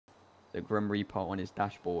the Grim Reaper on his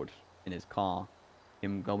dashboard in his car,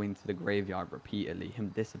 him going to the graveyard repeatedly, him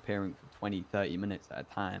disappearing for 20, 30 minutes at a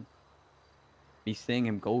time. Me seeing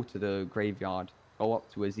him go to the graveyard, go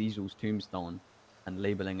up to Azizel's tombstone and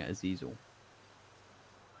labeling it Azizel.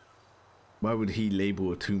 Why would he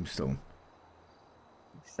label a tombstone?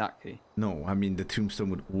 Exactly. No, I mean the tombstone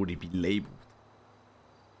would already be labeled.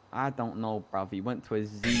 I don't know, bruv. He went to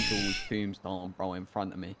Azizel's tombstone, bro, in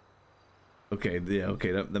front of me. Okay, yeah,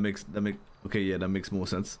 okay, that makes okay, yeah, that makes more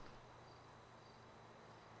sense.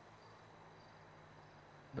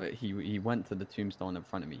 But he went to the tombstone in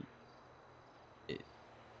front of me.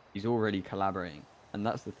 He's already collaborating, and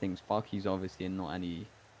that's the thing. Sparky's obviously in not any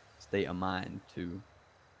state of mind to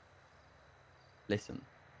listen.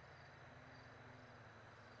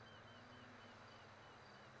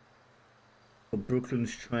 But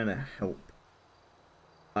Brooklyn's trying to help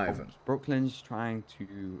Ivan. Brooklyn's trying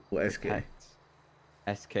to Or SK. protect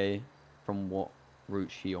SK from what route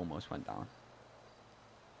she almost went down.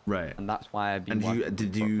 Right. And that's why I've been.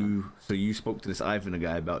 And so you spoke to this Ivan, a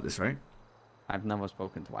guy, about this, right? I've never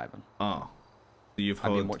spoken to Ivan. Ah. So I've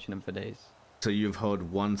been watching him for days. So you've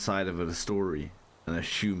heard one side of the story and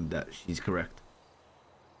assumed that she's correct.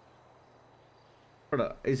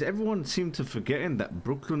 Brother, is everyone seem to forgetting that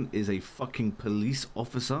Brooklyn is a fucking police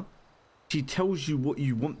officer? She tells you what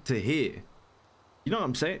you want to hear. You know what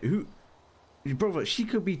I'm saying? Brother, she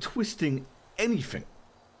could be twisting anything.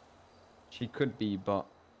 She could be, but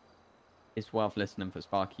it's worth listening for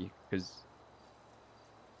Sparky because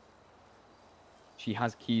she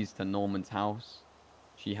has keys to Norman's house.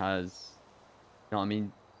 She has, you know what I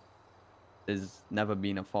mean? There's never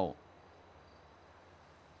been a fault.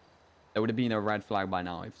 There would have been a red flag by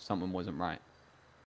now if something wasn't right.